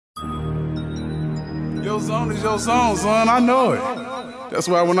zone is your zone, son. I know it. That's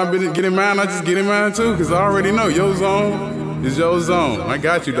why when I get in mine, I just get in mine too, cause I already know your zone is your zone. I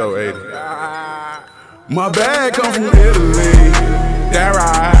got you though, 80. My bag come from Italy. That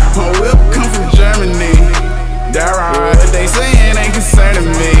right. My whip come from Germany. That right. What they saying ain't concerning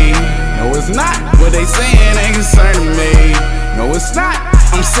me. No, it's not. What they saying ain't concerning me. No, it's not.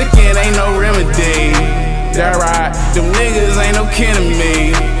 I'm sick and ain't no remedy. That right. Them niggas ain't no kin to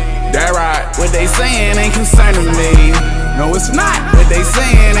me. That right. What they saying ain't concerning me. No, it's not. What they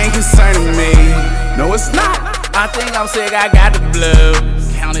saying ain't concerning me. No, it's not. I think I'm sick, I got the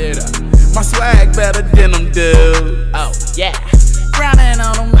blues. Count it up. My swag better than them dudes. Oh, yeah. Grinding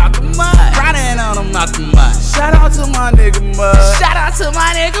on them out the mud. Grinding on them out the mud. Shout out to my nigga Mud. Shout out to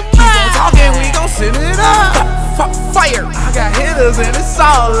my nigga Mud. Keep on talking, we gon' send it up. Fire. I got hitters and it's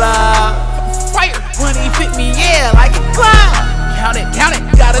all love. Fire. When he fit me, yeah, like a cloud. Count it, count it.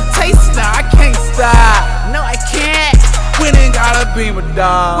 Got a taste now, I can't stop. No, I can't. Went and got a Beamer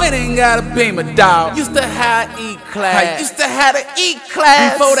dog. Went and got a Beamer dog. Used to have E-Class. Used to have an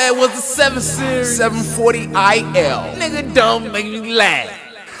E-Class. Before that was the 7 Series 740 IL. Nigga, don't make me laugh.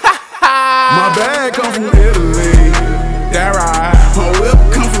 My bag come from Italy. That right. My whip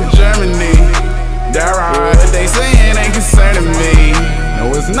come from Germany. That right. What they saying ain't concerning me. No,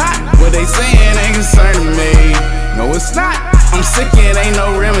 it's not. What they saying ain't concerning me. No, it's not. I'm sick and ain't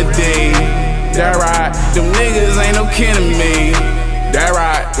no remedy. That right. Them niggas ain't no kin to me. That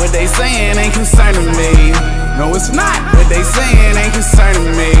right. What they saying ain't concerning me. No, it's not. What they saying ain't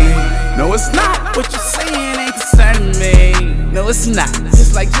concerning me. No, it's not. What you saying ain't concerning me. No, it's not.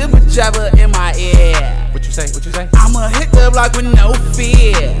 It's like jibber jabber in my ear. What you say? What you say? I'ma hit the block with no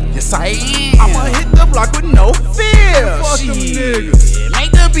fear. Yes, I am. I'ma hit the block with no fear. Fuck them niggas.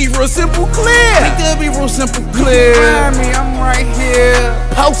 Make the beat real simple, clear. Make the beat real simple, clear. Find me, I'm right here.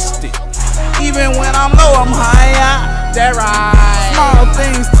 Post it. Even when I'm low, I'm higher. That right. Small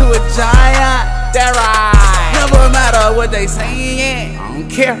things to a giant. That right. Never matter what they saying. I don't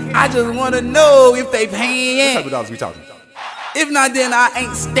care. I just wanna know if they paying. What type of dollars we talking? If not, then I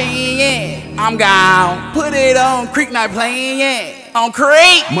ain't staying. I'm gone. Put it on Creek, not playing. On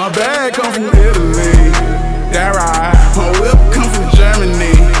Creek. My bag come from Italy. That right. My whip come from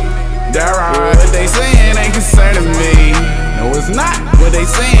Germany. That right. What they saying ain't concerning me. No, it's not. What they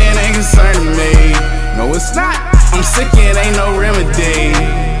saying ain't concerning me. No, it's not. I'm sick and ain't no remedy.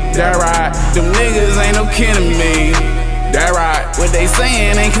 That right. Them niggas ain't no kin to me. That right. What they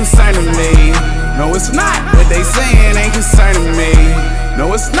saying ain't concerning me. No, it's not. What they saying ain't concerning me.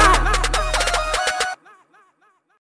 No, it's not.